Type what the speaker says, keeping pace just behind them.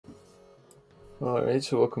Alright,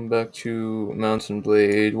 so welcome back to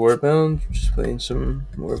Blade Warband. Just playing some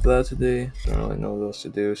more of that today. Don't really know what else to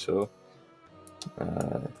do, so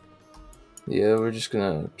uh, yeah, we're just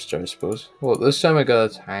gonna start, I suppose. Well, this time I got a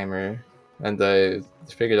timer, and I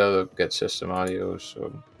figured out how to get system audio,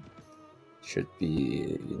 so should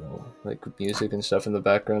be, like music and stuff in the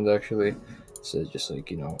background actually. So just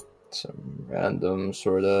like, some random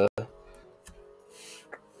sorta, like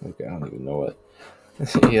I don't even know what.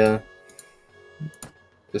 Yeah,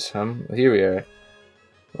 this here we are.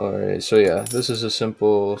 Alright, so yeah, this is a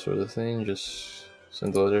simple sort of thing, just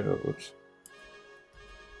send loader. Oh, oops.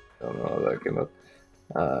 Don't know how that came up.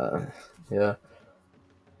 Yeah.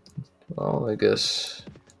 Well, I guess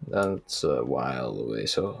that's a while away,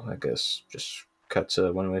 so I guess just cut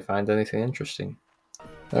to when we find anything interesting.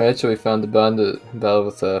 Alright, so we found the battle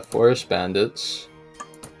with the forest bandits.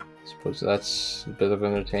 Suppose that's a bit of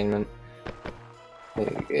entertainment.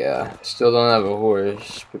 Yeah, still don't have a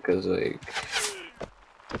horse because, like,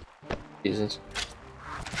 reasons.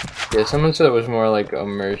 Yeah, someone said it was more like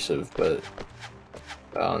immersive, but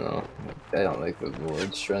I don't know. I don't like the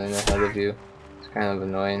lords running ahead of you. It's kind of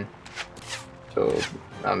annoying. So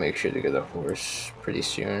I'll make sure to get a horse pretty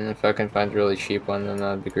soon. If I can find a really cheap one, then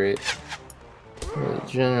that'd be great. But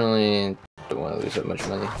generally, don't want to lose that much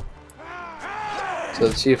money. So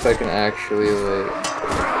let's see if I can actually, like...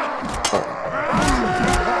 Oh.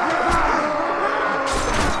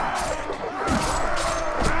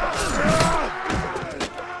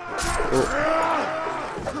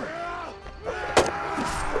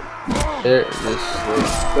 There, just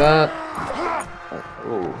like that.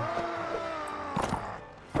 Oh.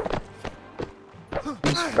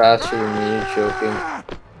 He's faster than me, joking.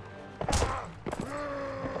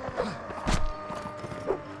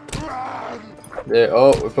 There,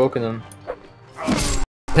 oh, we're poking him. There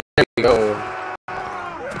we go.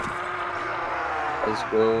 Let's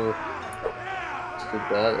go. Let's do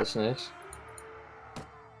that, that's nice.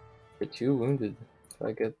 We're 2 wounded. If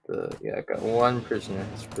I get the... Yeah, I got 1 prisoner.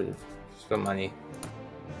 That's pretty... Just got money.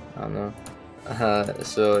 I don't know.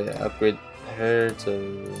 So yeah, upgrade her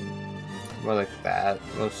to more like that,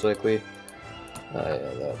 most likely. Yeah,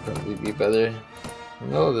 that'll probably be better. I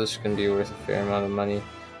know this can be worth a fair amount of money,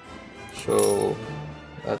 so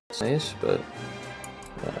that's nice. But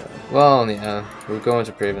well, yeah, we're going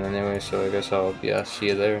to Praven anyway, so I guess I'll see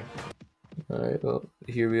you there. All right, well,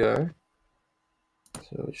 here we are.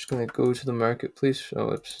 So we're just gonna go to the marketplace.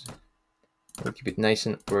 Oh, oops. I'll keep it nice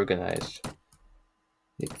and organized.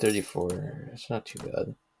 34. It's not too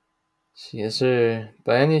bad. See, is there,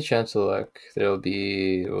 by any chance of luck, there'll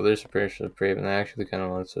be, well, there's a person of Brave, and I actually kind of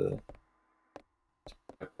want to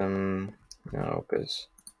check them, because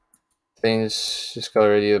things just got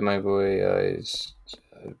already that my boy is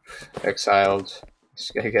exiled,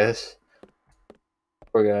 I guess.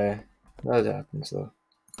 Poor guy. That happens, though.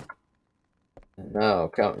 And now,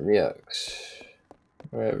 Count Reacts.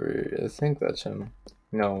 Wherever, I think that's him.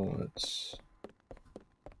 No, it's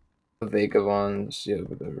the Vagabonds, yeah,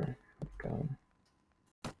 whatever.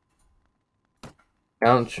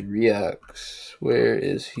 Count Reacts. Where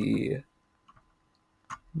is he?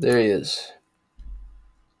 There he is.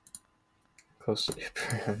 Close to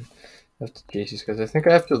him. I have to chase these guys. I think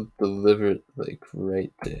I have to deliver it like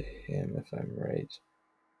right to him if I'm right.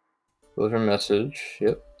 Deliver message.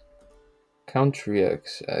 Yep. Count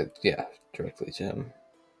Reacts. Yeah, directly to him.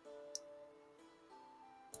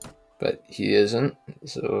 But he isn't.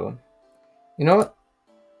 So, you know what?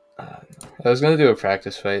 I was gonna do a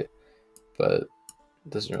practice fight, but it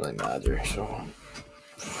doesn't really matter. So,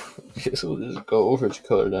 I guess we'll just go over to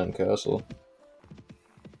Colordown Castle.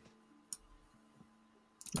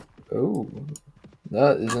 Oh,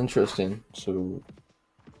 that is interesting. So,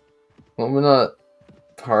 well, we're not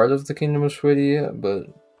part of the Kingdom of Sweden yet, but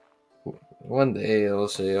one day I'll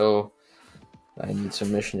say, oh, I need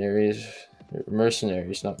some missionaries.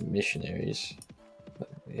 Mercenaries, not missionaries. But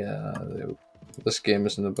yeah, this game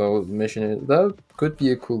isn't about missionaries. That could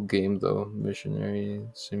be a cool game, though. Missionary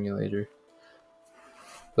Simulator.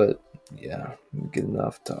 But, yeah, I'm getting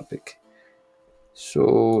off topic.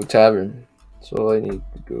 So, tavern. That's all I need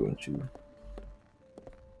to go into.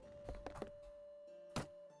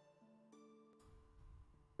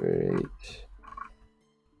 Great.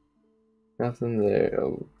 Nothing there.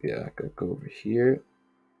 Oh, yeah, I gotta go over here.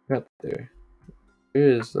 Not there.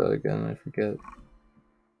 Where is that again? I forget.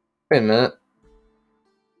 Wait a minute.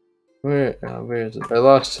 Where is it? I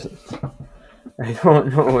lost it. I don't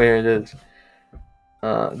know where it is.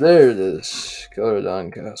 There it is.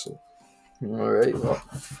 Colordown Castle. Alright, well,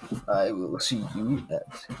 I will see you at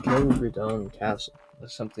Colordown Castle.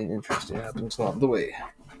 If something interesting happens along the way.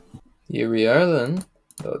 Here we are then.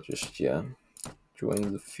 I'll just, yeah,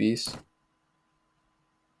 join the feast.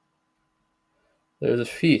 There's a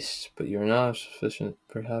feast, but you're not sufficient,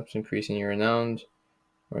 perhaps increasing your renown,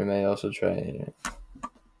 or you may also try.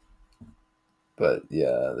 But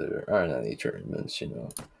yeah, there aren't any tournaments, you know,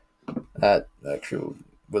 at actual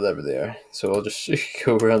whatever they are. So I'll just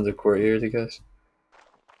go around the courtyard, I guess.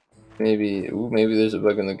 Maybe there's a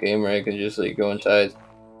bug in the game where I can just like go inside.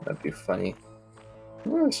 That'd be funny.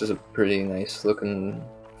 Well, this is a pretty nice looking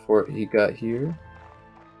fort he got here.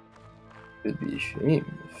 It'd be a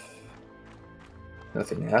shame if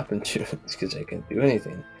nothing happened to it because I can't do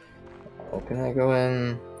anything. How can I go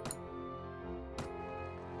in?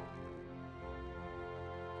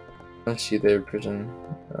 Let's see their prison.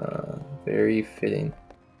 Very fitting.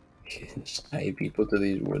 Just tie people to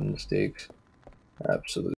these wooden stakes.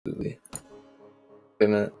 Absolutely. Wait a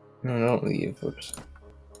minute. No, don't leave. Whoops.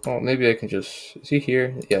 Oh, maybe I can just... Is he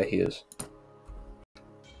here? Yeah, he is.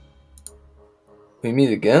 We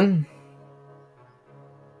meet again?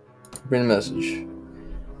 Bring a message.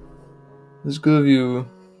 This good of you.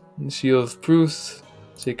 The seal of proof.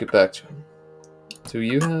 Take it back to him. Do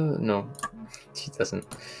you have... No. He doesn't.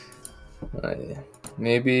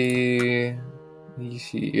 Maybe...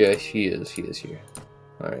 Yeah, he is here.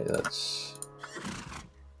 Alright, that's...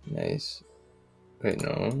 nice. Wait,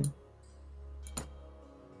 no.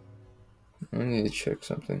 I need to check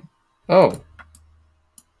something. Oh!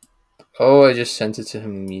 Oh, I just sent it to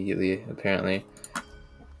him immediately, apparently.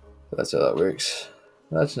 That's how that works.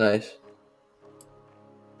 That's nice.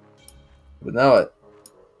 But now what?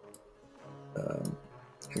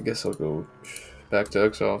 I guess I'll go back to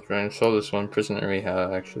Exile, try and solve this one prisoner we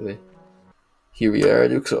have, actually. Here we are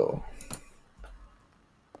at Exile.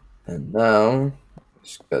 And now,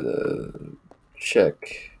 just gotta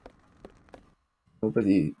check.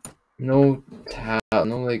 Nobody, no tab,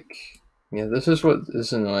 no like, yeah, this is what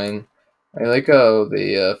is annoying. I like how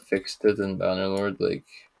they fixed it in Bannerlord, like,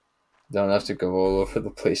 don't have to go all over the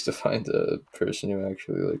place to find a person who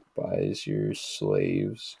actually like buys your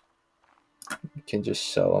slaves. You can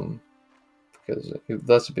just sell them because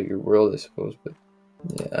that's a bigger world, I suppose. But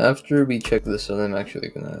yeah, after we check this out, I'm actually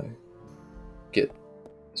gonna get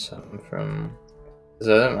something from. Is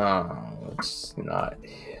that it? Oh, it's not.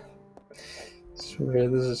 I swear,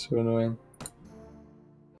 this is so annoying.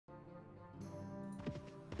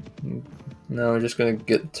 Now we're just gonna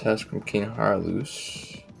get the task from King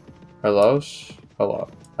Harlaus. Harlaus? Hello.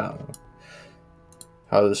 I don't know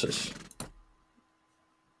how this is.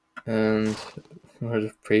 And Lord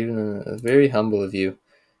of Praven, and very humble of you.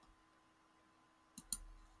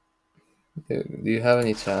 Do you have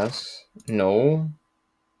any tasks? No.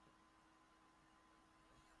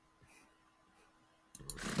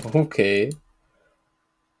 Okay.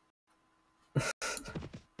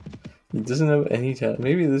 He doesn't have any tasks.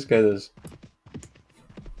 Maybe this guy does.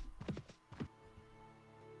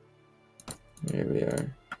 Here we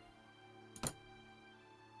are.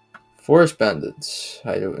 Forest bandits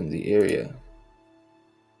hide out in the area.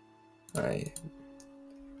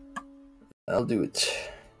 I'll do it.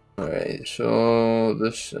 Alright, so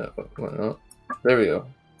this, well, there we go.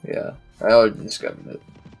 Yeah, I already discovered it.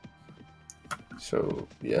 So,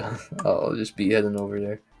 yeah, I'll just be heading over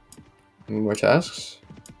there. Any more tasks?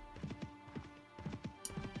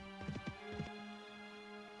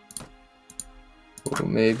 Oh,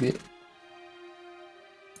 maybe.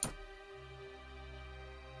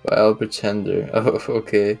 Wild Pretender. Oh,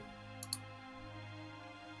 okay.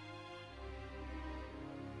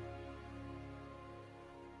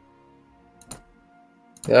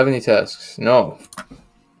 Do you have any tasks? No.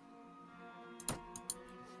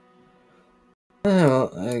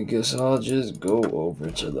 Well, I guess I'll just go over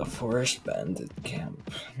to the forest bandit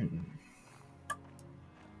camp.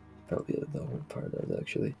 Probably the whole part of it,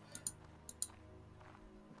 actually.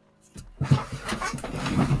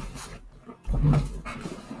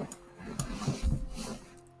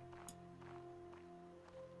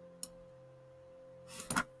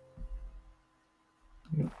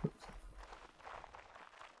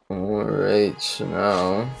 Alright, so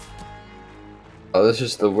now... Oh, this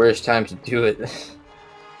is the worst time to do it.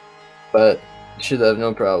 But, should have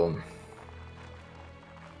no problem.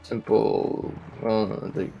 Simple...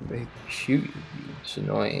 Well, they shoot you. It's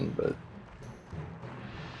annoying, but...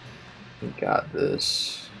 We got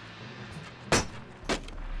this.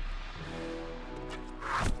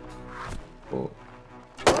 Cool.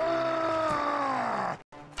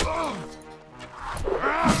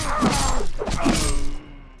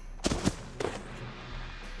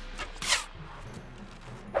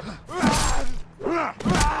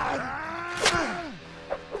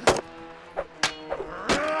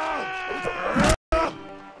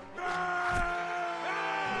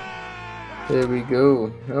 There we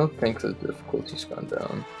go. I don't think the difficulty's gone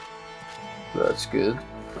down. That's good.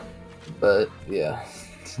 But yeah,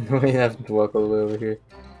 we have to walk all the way over here.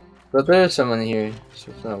 But there's someone here,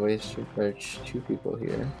 so it's not wasted. There's 2 people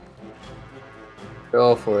here. They're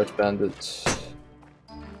all forest bandits.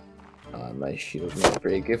 My shield might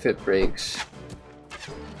break. If it breaks,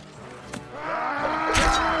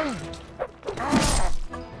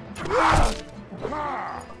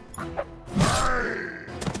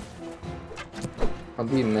 I'll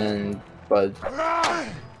be man, bud.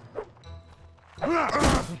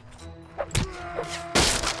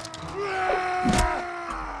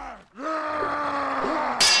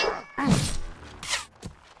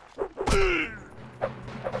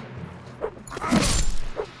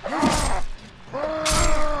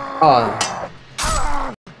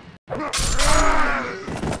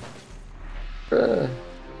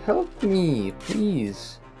 Help me,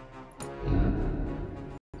 please.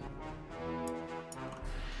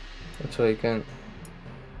 That's why I can't.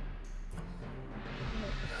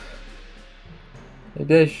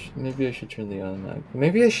 Maybe I should turn the automatic.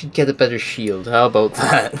 Maybe I should get a better shield. How about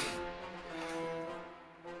that?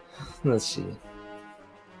 Let's see.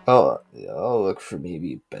 I'll look for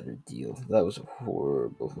maybe a better deal. That was a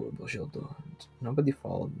horrible shield though. Nobody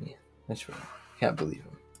followed me. I swear. Can't believe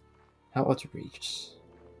him. How outrageous.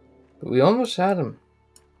 But we almost had him.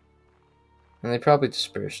 And they probably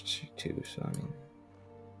dispersed too, so I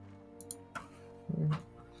mean.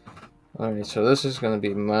 Alright, so this is gonna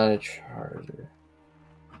be much harder.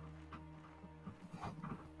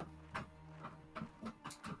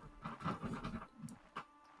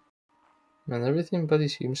 Man, everything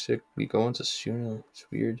seems to be going to Suna. It's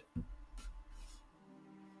weird.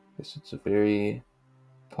 Guess it's a very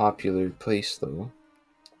popular place though.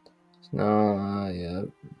 No, yeah.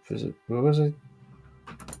 What was it?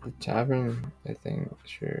 The tavern, I think.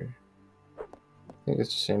 Sure. I think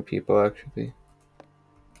it's the same people actually.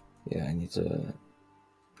 Yeah, I need to.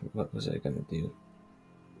 What was I gonna do?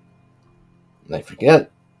 I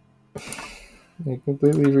forget. I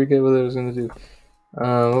completely forget what I was gonna do.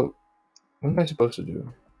 What am I supposed to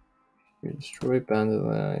do? You destroy bandit.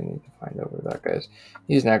 I need to find out where that guy is.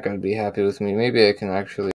 He's not gonna be happy with me. Maybe I can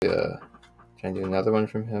actually try and do another one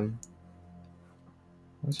from him.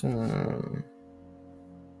 What's do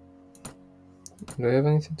I have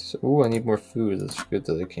anything to say? Ooh, I need more food. That's good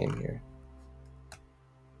that I came here.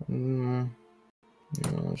 No,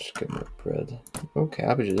 I'll just get more bread. Oh,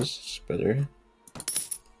 cabbages. It's better.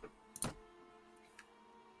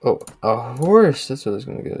 Oh, a horse! That's what I was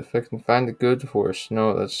gonna get. If I can find a good horse.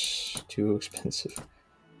 No, that's too expensive.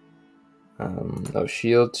 Oh,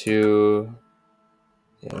 shield 2.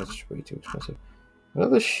 Yeah, that's way too expensive. What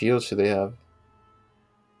other shields do they have?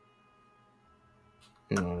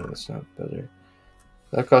 No, that's not better.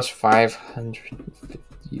 That costs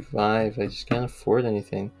 555. I just can't afford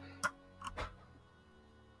anything.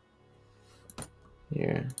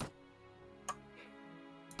 Here.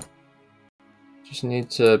 Just need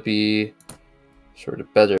to be sort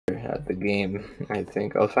of better at the game, I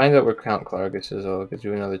think. I'll find out where Count Clargus is. I'll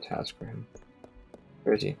do another task for him.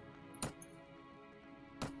 Where is he?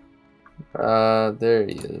 There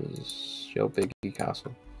he is. Joe Biggie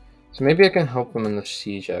Castle. So maybe I can help him in the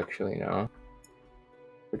siege actually now.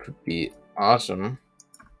 Which would be awesome.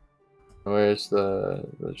 Where's the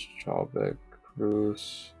Chalbeck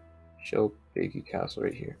Cruise? Joe Biggie Castle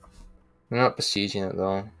right here. I'm not besieging it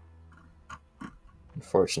though.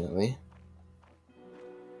 Unfortunately.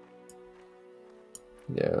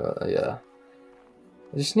 Yeah.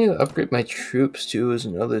 I just need to upgrade my troops too is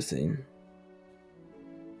another thing.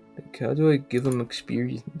 Like, how do I give them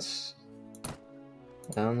experience?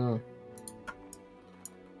 I don't know.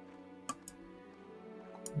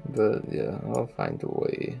 But yeah, I'll find a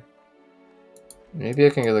way. Maybe I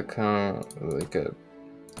can get a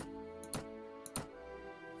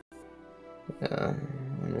yeah,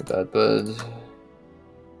 I'm a bad bud.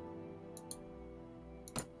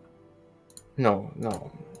 No.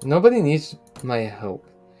 Nobody needs my help.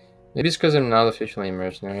 Maybe it's because I'm not officially a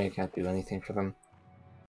mercenary, I can't do anything for them.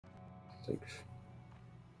 It's like,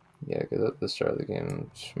 yeah, because at the start of the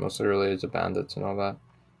game, it's mostly related to bandits and all that.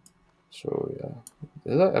 So yeah.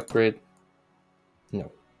 Did I upgrade?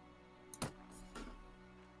 No.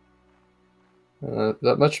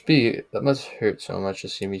 That must hurt so much to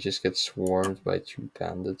see me just get swarmed by 2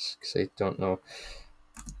 bandits, because I don't know.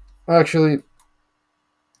 Actually,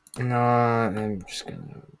 no, I'm just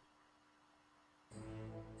gonna.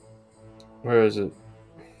 Where is it?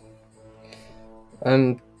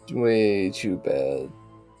 I'm way too bad.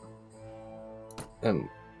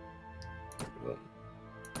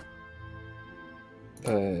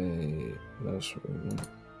 Most.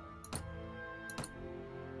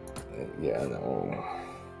 Yeah, no.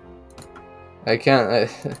 I can't.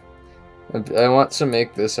 I want to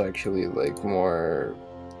make this actually like more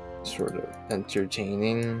sort of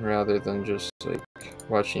entertaining rather than just like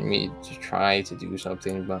watching me to try to do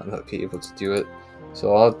something but not be able to do it.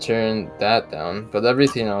 So I'll turn that down, but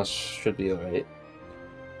everything else should be alright.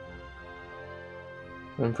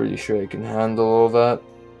 I'm pretty sure I can handle all that.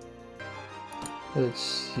 Let's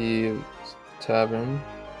see. Tavern.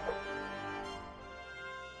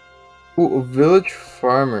 Ooh, a village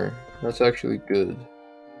farmer. That's actually good.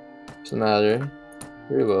 What's the matter?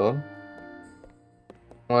 Very well.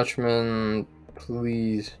 Watchman,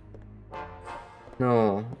 please.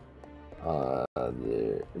 No.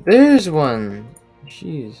 There's one.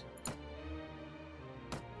 Jeez.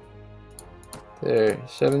 There.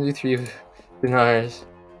 73 dinars.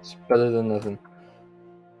 It's better than nothing.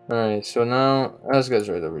 Alright, so now this guy's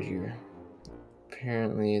right over here.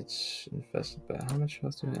 Apparently it's infested, but how much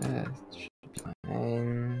health do I have? It should be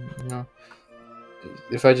fine. No.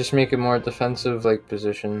 If I just make it more defensive like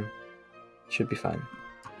position, it should be fine.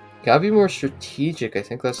 Gotta be more strategic, I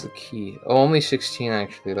think that's the key. Oh, only 16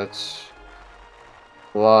 actually, that's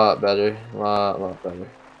a lot better. A lot better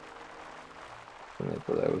than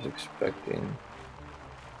what I was expecting.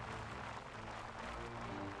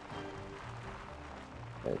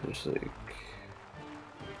 I just like...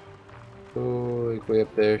 Oh, like way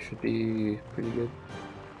up there should be pretty good.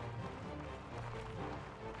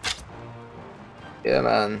 Yeah,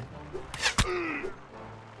 man.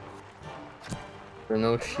 There are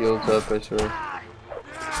no shields up, I swear.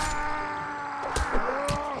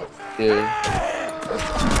 Here.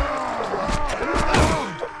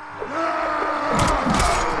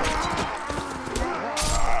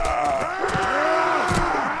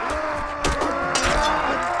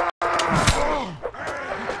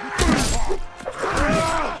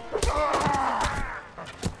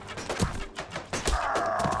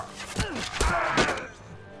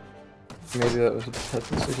 Maybe that was a bad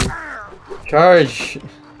decision. Charge!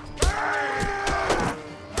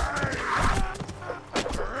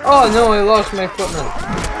 Oh no, I lost my footman.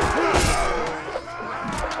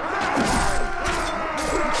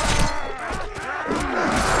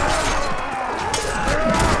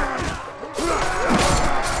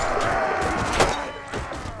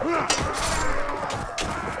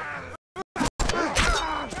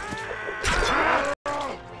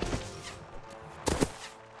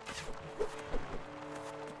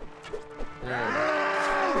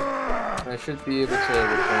 I should be able to return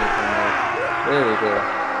it from there. There we go.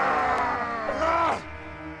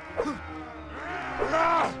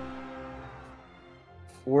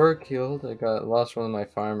 4 killed. I lost one of my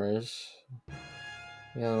farmers.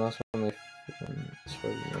 Yeah, I lost one of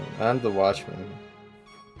my and the watchman.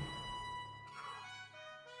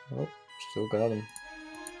 Oh, still got him.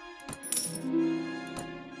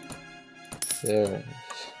 There.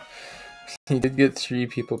 He did get 3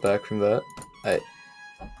 people back from that.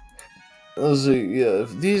 I was like, yeah,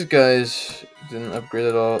 if these guys didn't upgrade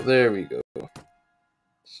at all, there we go.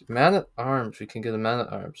 Man at arms, we can get a man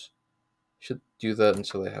at arms. Should do that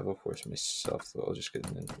until I have a horse myself, though. I'll just get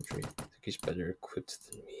an infantry. I think he's better equipped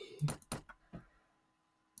than me.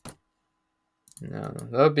 No,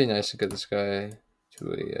 that would be nice to get this guy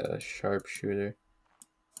to a sharpshooter.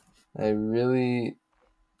 I really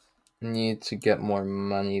need to get more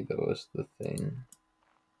money, though, is the thing.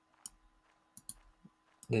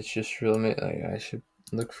 It's just really, like, I should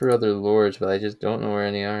look for other lords, but I just don't know where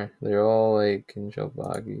any are. They're all like in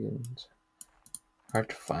Jalbagi and hard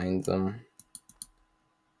to find them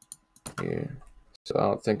here. So I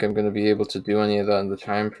don't think I'm going to be able to do any of that in the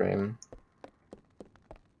time frame.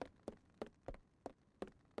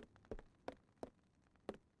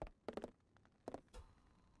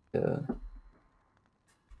 Yeah.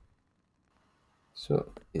 So,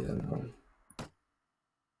 yeah, no.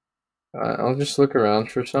 I'll just look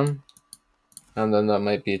around for some. And then that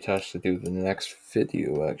might be a task to do the next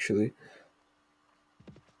video, actually.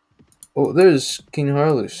 Oh, there's King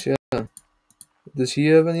Harlus, yeah. Does he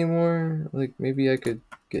have any more? Like, maybe I could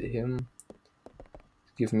get him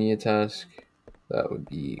to give me a task. That would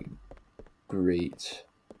be great.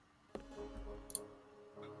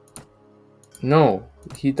 No,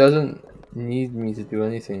 he doesn't need me to do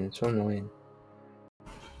anything. It's so annoying.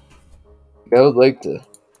 I would like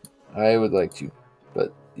to,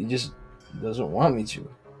 but he just doesn't want me to.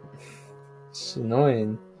 It's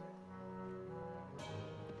annoying.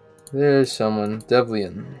 There's someone,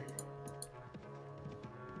 Devlian.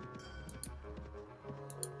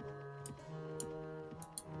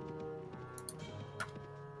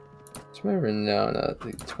 It's It's my renown at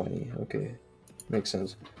like 20. Okay, makes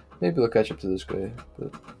sense. Maybe we'll catch up to this guy,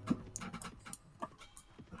 but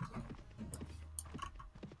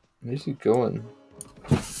where's he going?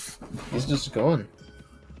 He's just going.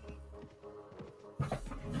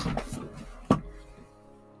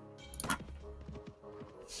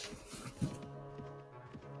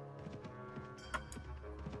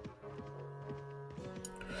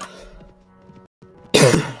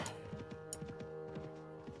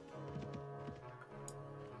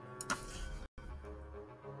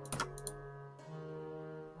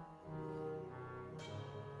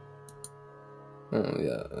 Oh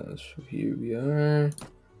yeah, so here we are.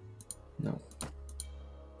 No.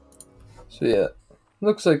 So yeah,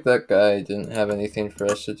 looks like that guy didn't have anything for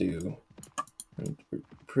us to do. And we're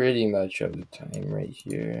pretty much out of time right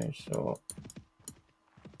here, so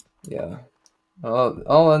yeah.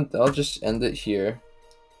 I'll just end it here.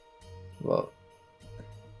 Well,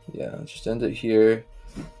 yeah, I'll just end it here.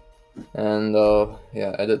 And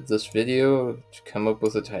yeah, edit this video to come up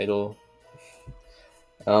with a title.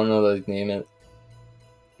 I don't know what to name it,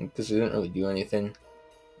 because we didn't really do anything.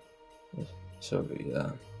 So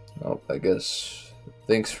yeah, well, I guess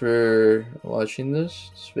thanks for watching this.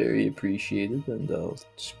 It's very appreciated, and I'll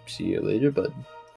see you later, bud.